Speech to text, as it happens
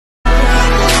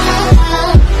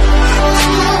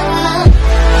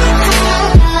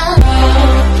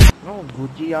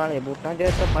फौजी वाले बोटा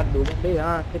जैसा पद्दू बंदे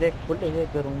फिर एक खुले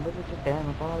करूंगा कुछ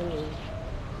टाइम पावे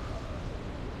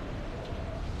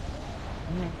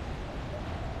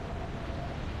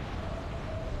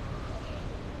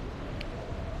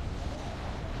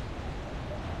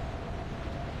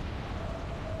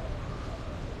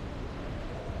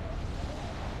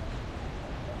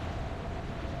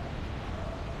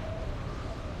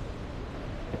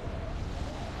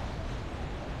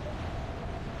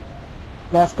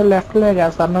लेफ्ट ले जा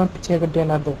सर ना पीछे गड्डियां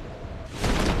ना दो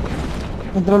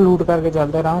इधर लूट करके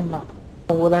चलते आराम ना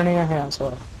वो नहीं है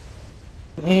सवाल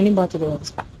ये नहीं बच रहे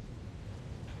बस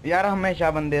यार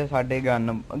हमेशा बंदे साडे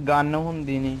गन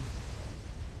हुंदी नहीं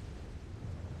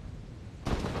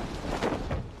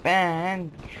भैन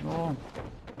चो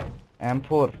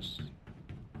M4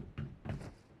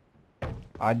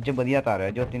 ਅੱਜ ਵਧੀਆ ਤਾਰਿਆ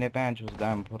ਜੋਤੀ ਨੇ ਭੈਣ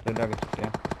ਚੂਸਦਾ M4 ਤੇ ਲੱਗ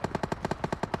ਚੁੱਕਿਆ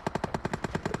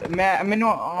ਮੈਨੂੰ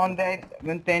ਆਉਂਦੇ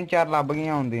ਮੈਨੂੰ 3-4 ਲੱਭ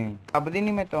ਗਈਆਂ ਆਉਂਦੀਆਂ ਲੱਭਦੀ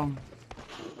ਨਹੀਂ ਮੈਂ ਤੋਂ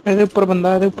ਇਹਦੇ ਉੱਪਰ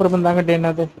ਬੰਦਾ ਗੱਡੇ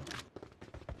ਨਾਲ ਤੇ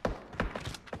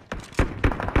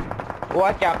ਉਹ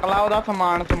ਆ ਚੱਕ ਲਾ ਉਹਦਾ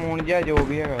ਸਮਾਨ ਸਮੂਨ ਜਿਹਾ ਜੋ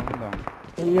ਵੀ ਹੈਗਾ ਹੁੰਦਾ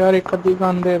यार एक अद्धी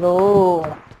गन दे दो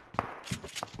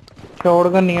शॉट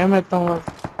गन नहीं है मैं तो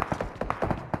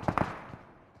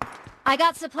I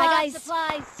got supplies.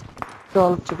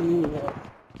 चल चली है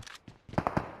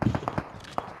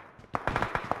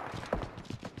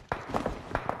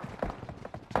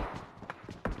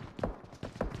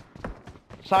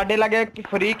ਸਾਡੇ ਲੱਗੇ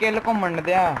ਫ੍ਰੀ ਕਿਲ ਘੁੰਮਣ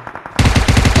ਦਿਆ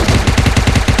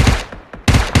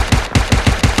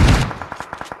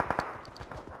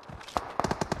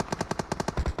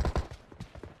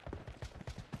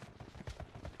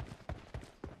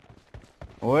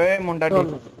ਓਏ ਮੁੰਡਾ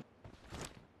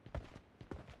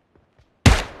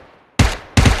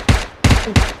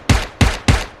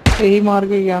यही मार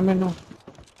के गया मैनू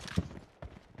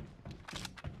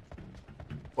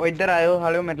ਉਹ ਇੱਧਰ ਆਇਓ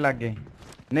ਹਾਲਿਓ ਮੇਰੇ ਲਾਗੇ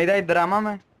ਨਹੀਂ ਤਾਂ ਇੱਧਰ ਆਵਾਂ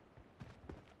ਮੈਂ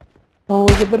ओ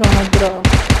किधर आना इधर आ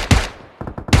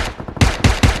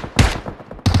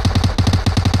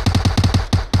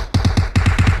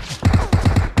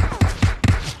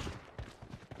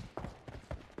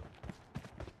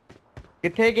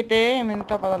ਕਿੱਥੇ ਕਿਤੇ ਮੈਨੂੰ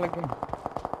ਤਾਂ ਪਤਾ ਲੱਗੇ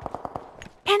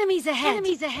Enemies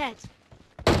ahead.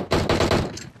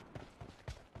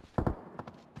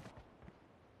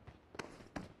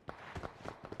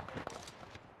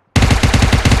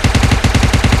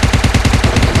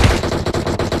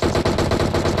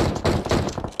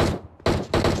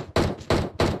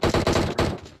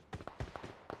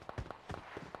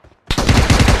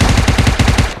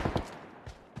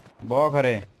 ਬਹੁਤ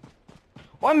ਖਰੇ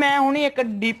ਓਏ ਮੈਂ ਹੁਣੀ ਇੱਕ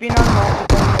ਡੀਪੀ ਨਾਲ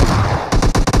ਨੌਕ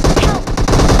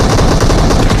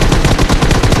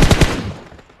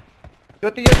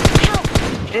ਜੋਤੀ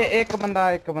ਇਹ ਇੱਕ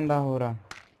ਬੰਦਾ ਹੋਰ ਆ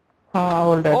हाँ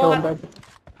होल्ड इट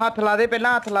ਹੱਥ ਲਾ ਦੇ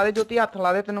ਪਹਿਲਾਂ ਹੱਥ ਲਾ ਦੇ ਜੋਤੀ ਹੱਥ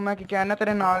ਲਾ ਦੇ ਤੈਨੂੰ ਮੈਂ ਕੀ ਕਹਿਣਾ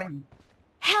ਤੇਰੇ ਨਾਲ ਹੀ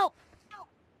Help.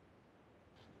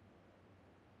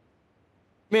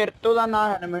 ਮੇਰੇ ਤੋਂ ਦਾ ਨਾਂ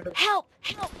ਹੈ ਮੈਨੂੰ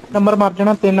नंबर मार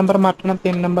जाना 3 नंबर मार जाना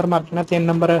 3 नंबर मार जाना 3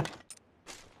 नंबर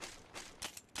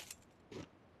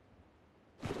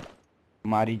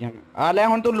ਮਾਰੀ ਜਾ ਆ ਲੈ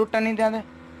ਹੁਣ ਤੂੰ ਲੁੱਟਣ ਨਹੀਂ ਦਿੰਦੇ